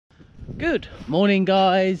Good morning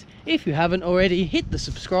guys. If you haven't already, hit the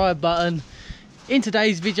subscribe button. In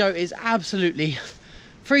today's video is absolutely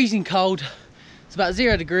freezing cold. It's about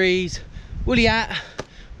 0 degrees, woolly hat,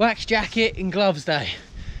 wax jacket and gloves day.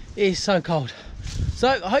 It is so cold. So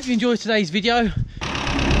I hope you enjoy today's video.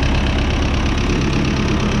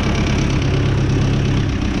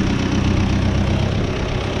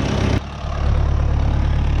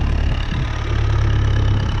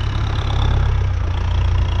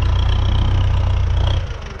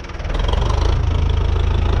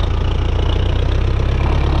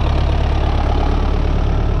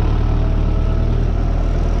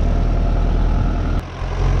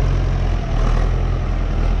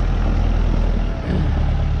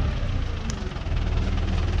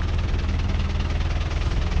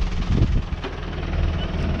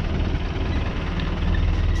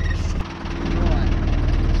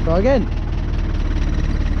 Try again.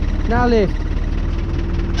 Now lift.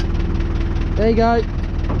 There you go.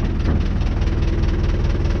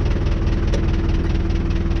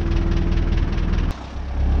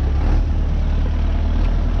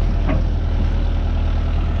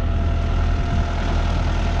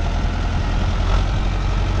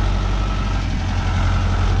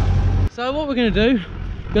 So what we're going to do,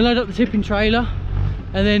 we're going to load up the tipping trailer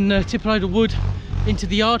and then tip a load of wood into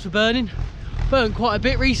the yard for burning. Burnt quite a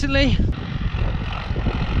bit recently.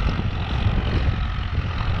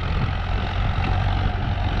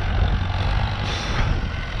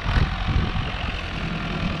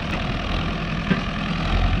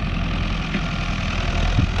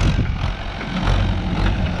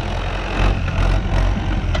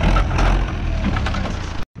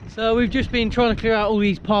 So we've just been trying to clear out all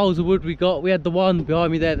these piles of wood we got. We had the one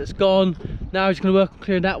behind me there that's gone. Now we're just going to work on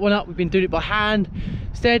clearing that one up. We've been doing it by hand.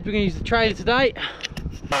 Instead, we're going to use the trailer today.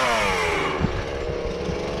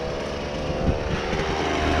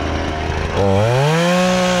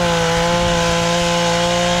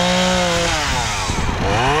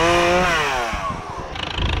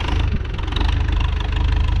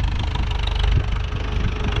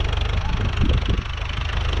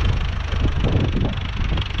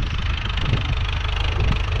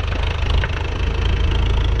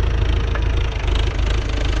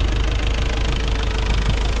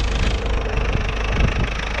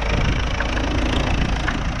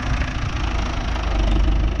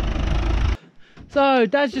 So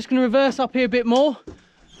Dad's just going to reverse up here a bit more,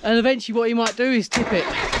 and eventually what he might do is tip it.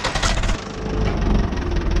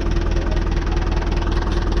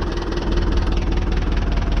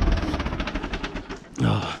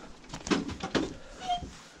 Oh.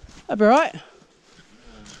 That'd be right.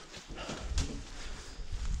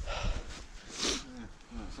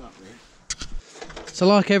 So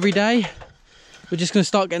like every day, we're just going to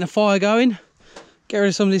start getting a fire going, get rid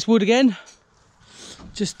of some of this wood again.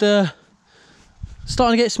 Just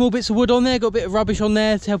starting to get small bits of wood on there, got a bit of rubbish on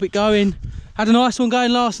there to help it going. Had a nice one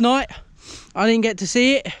going last night. I didn't get to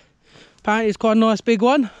see it. Apparently it's quite a nice big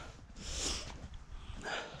one.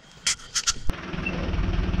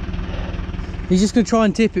 He's just going to try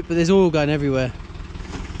and tip it, but there's oil going everywhere.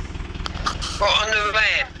 What, on the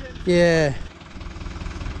ram? Yeah.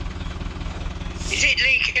 Is it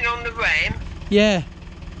leaking on the ram? Yeah.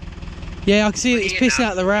 Yeah, I can see it's pissing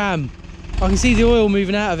out the ram. I can see the oil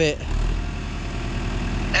moving out of it.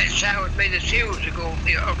 That showed me the seals are going.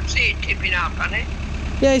 I can see it tipping up, hasn't it?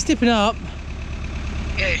 Yeah, it's tipping up.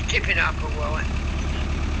 Yeah, it's tipping up all right.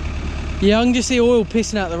 Yeah, I can just see oil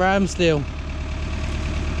pissing out the ram still.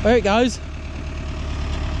 There it goes.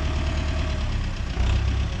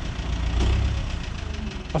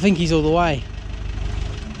 I think he's all the way.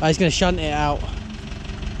 Oh, he's going to shunt it out.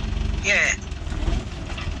 Yeah.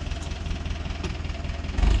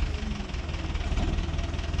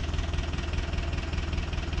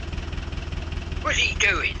 What's he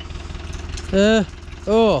doing?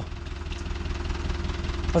 Oh.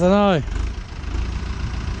 I don't know.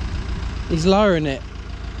 He's lowering it.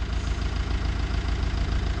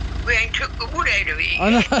 We ain't took the wood out of it I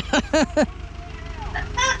know.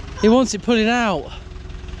 He wants it pulling out.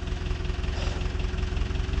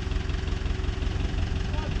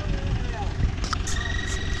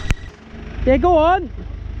 Yeah, go on.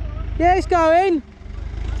 Yeah, it's going.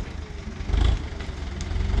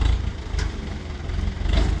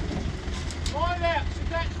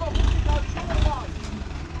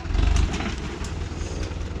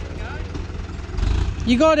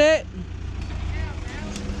 You got it.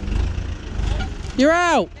 You're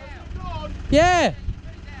out. Yeah.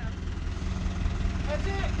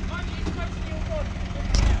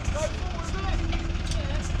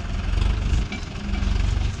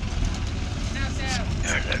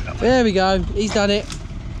 There we go, he's done it.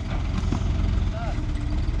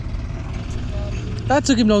 That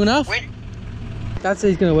took him long enough. When? Dad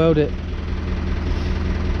said he's going to weld it.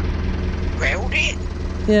 Weld it?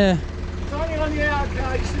 Yeah. It's only on the outer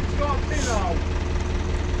case, it's got a pinhole.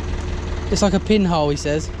 It's like a pinhole, he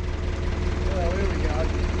says. Well, here we go.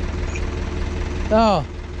 Oh.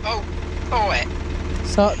 Oh, right.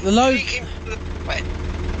 So the load... Right.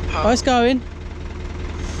 Oh, it's going.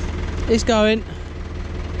 It's going.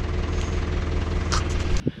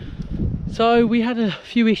 So we had a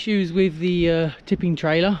few issues with the tipping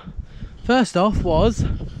trailer. First off was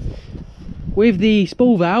with the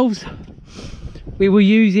spool valves. We were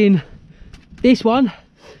using this one,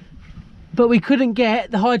 but we couldn't get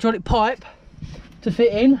the hydraulic pipe to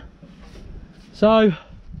fit in. So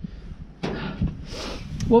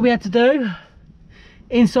what we had to do,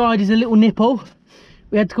 inside is a little nipple.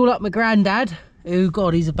 We had to call up my granddad, who,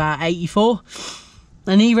 God, he's about 84,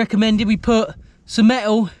 and he recommended we put some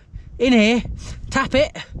metal in here, tap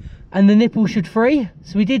it, and the nipple should free.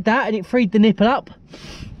 So we did that and it freed the nipple up,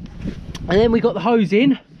 and then we got the hose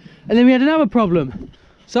in, and then we had another problem.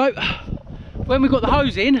 So when we got the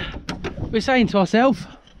hose in, we're saying to ourselves,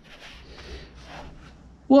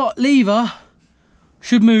 what lever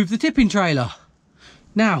should move the tipping trailer?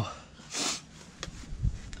 Now,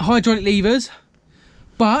 hydraulic levers,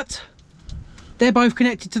 but they're both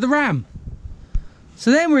connected to the ram. So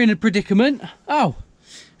then we're in a predicament. Oh,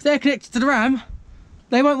 if they're connected to the ram,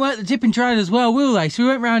 they won't work the tipping trailer as well, will they? So we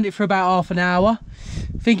went round it for about half an hour,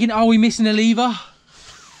 thinking, are we missing a lever?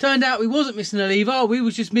 Turned out we wasn't missing a lever, we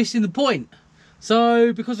was just missing the point.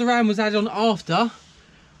 So because the ram was added on after,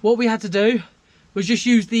 what we had to do was just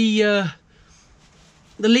use the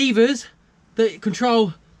levers that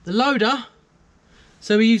control the loader.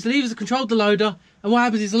 So we used the levers that controlled the loader, and what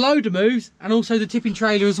happens is the loader moves and also the tipping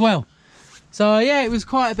trailer as well. So yeah, it was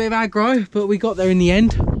quite a bit of aggro, but we got there in the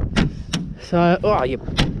end. So, oh, you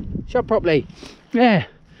shut properly. Yeah,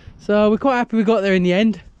 so we're quite happy we got there in the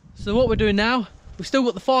end. So what we're doing now, we've still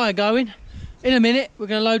got the fire going. In a minute, we're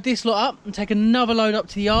going to load this lot up and take another load up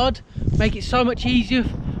to the yard, make it so much easier.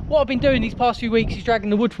 What I've been doing these past few weeks is dragging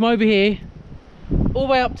the wood from over here all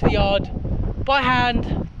the way up to the yard by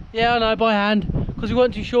hand. Yeah, I know, by hand, because we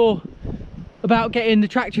weren't too sure about getting the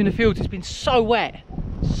tractor in the field. It's been so wet,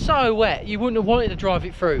 you wouldn't have wanted to drive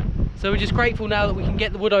it through. So we're just grateful now that we can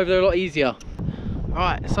get the wood over there a lot easier.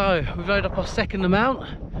 Alright, so we've loaded up our second amount.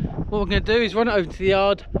 What we're going to do is run it over to the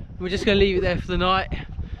yard, and we're just going to leave it there for the night.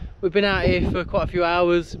 We've been out here for quite a few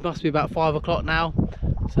hours, it must be about 5 o'clock now.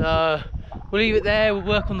 So we'll leave it there, we'll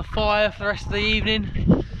work on the fire for the rest of the evening.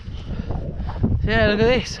 So yeah, look at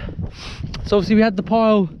this. So obviously we had the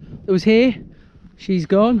pile that was here, she's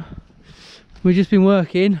gone. We've just been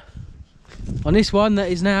working on this one that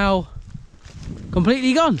is now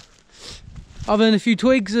completely gone, other than a few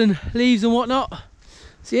twigs and leaves and whatnot.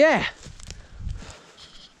 So yeah.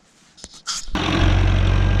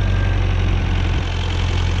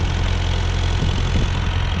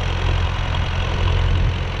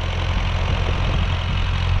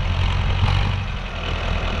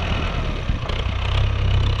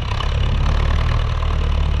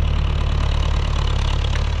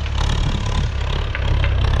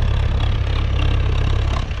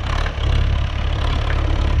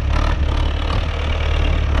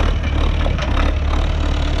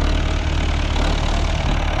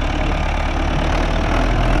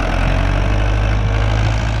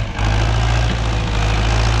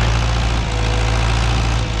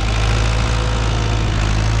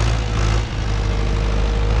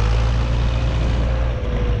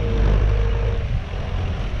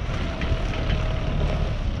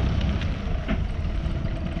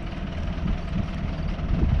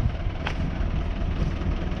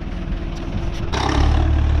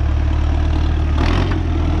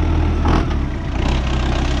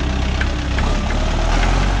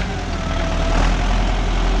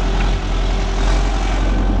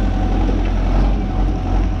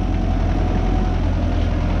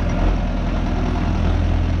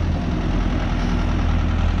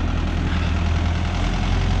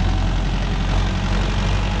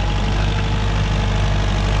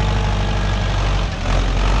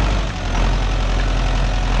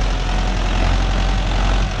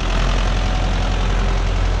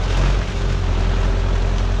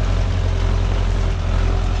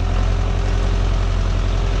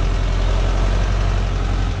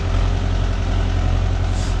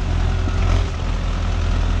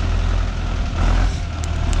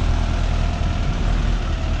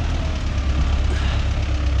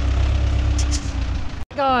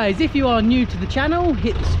 Guys, if you are new to the channel,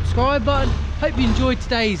 hit the subscribe button. Hope you enjoyed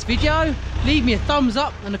today's video. Leave me a thumbs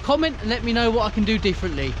up and a comment and let me know what I can do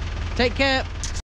differently. Take care.